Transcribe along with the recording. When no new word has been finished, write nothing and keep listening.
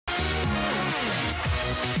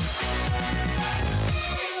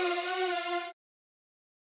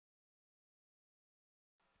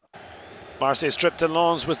Marseille stripped to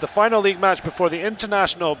Lens was the final league match before the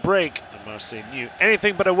international break, and Marseille knew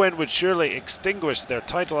anything but a win would surely extinguish their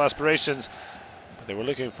title aspirations. But they were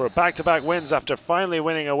looking for back-to-back wins after finally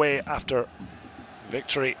winning away after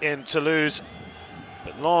victory in Toulouse.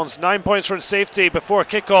 But Lens 9 points from safety before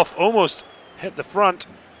kickoff, almost hit the front.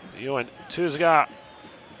 Yoann TOUZGHAR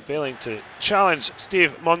failing to challenge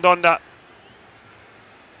Steve Mondonda.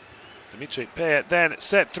 Dimitri Payet then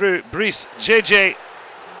set through Brice JJ.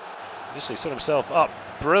 Initially set himself up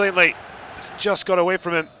brilliantly, but just got away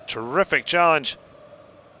from him. Terrific challenge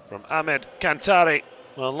from Ahmed KANTARI.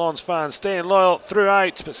 Well, Lens fans staying loyal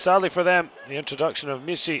throughout, but sadly for them, the introduction of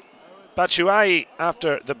Michy BATSHUAYI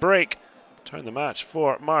after the break turned the match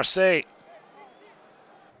for Marseille.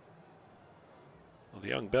 Well, the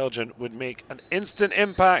young Belgian would make an instant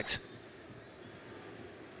impact.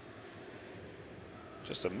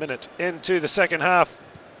 Just a minute into the second half,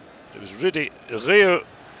 it was Rudy RIOU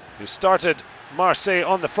who started Marseille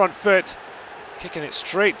on the front foot, kicking it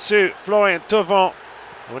straight to Florian Thauvin.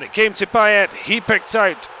 And when it came to Payet, he picked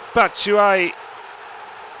out BATSHUAYI.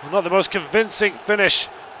 Well, not the most convincing finish,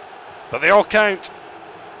 but they all count.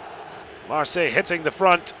 Marseille hitting the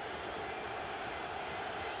front.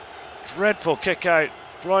 Dreadful kick out.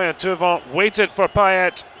 Florian Thauvin waited for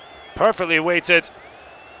Payet, perfectly weighted.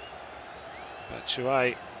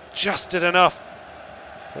 BATSHUAYI just did enough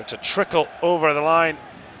for it to trickle over the line.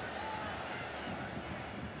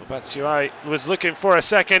 BATSHUAYI was looking for a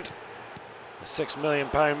second. The £6 million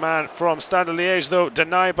man from Stade de Liège, though,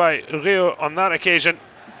 denied by RIOU on that occasion.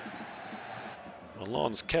 Well,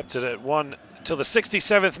 Lens kept it at 1 until the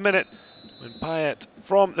 67th minute when Payet,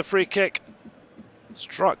 from the free kick,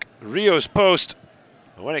 struck RIOU's post.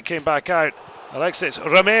 And when it came back out, Alexis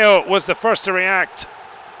Romeo was the first to react,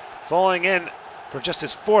 falling in for just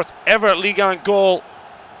his 4th ever Ligue 1 goal,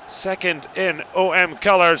 2nd in OM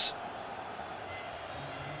colours.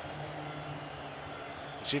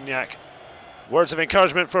 GIGNAC, words of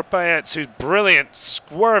encouragement for Payet, whose brilliant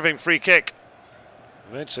swerving free kick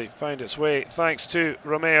eventually found its way thanks to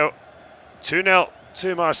Romeo. 2-0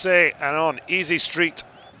 to Marseille and on easy street.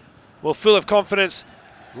 Well, full of confidence,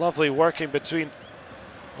 lovely working between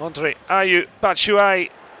André-Pierre, BATSHUAYI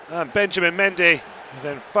and Benjamin Mendy, who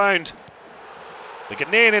then found the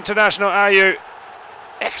Ghanaian international AYEW.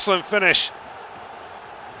 Excellent finish.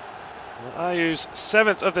 Well, AYEW's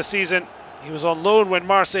 7th of the season. He was on loan when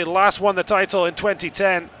Marseille last won the title in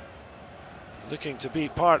 2010. Looking to be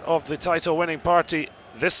part of the title winning party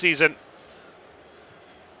this season.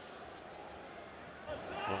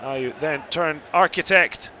 Well, AYEW then turned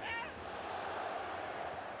architect.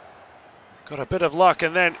 Got a bit of luck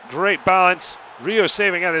and then great balance. RIOU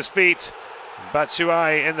saving at his feet. And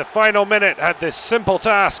BATSHUAYI in the final minute had this simple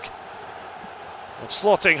task of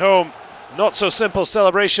slotting home. Not so simple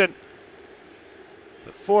celebration.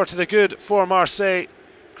 But 4 to the good for Marseille.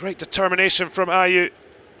 Great determination from AYEW.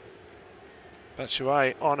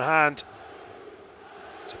 BATSHUAYI on hand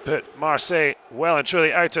to put Marseille well and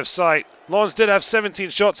truly out of sight. Lens did have 17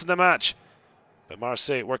 shots in the match, but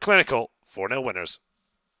Marseille were clinical 4-0 winners.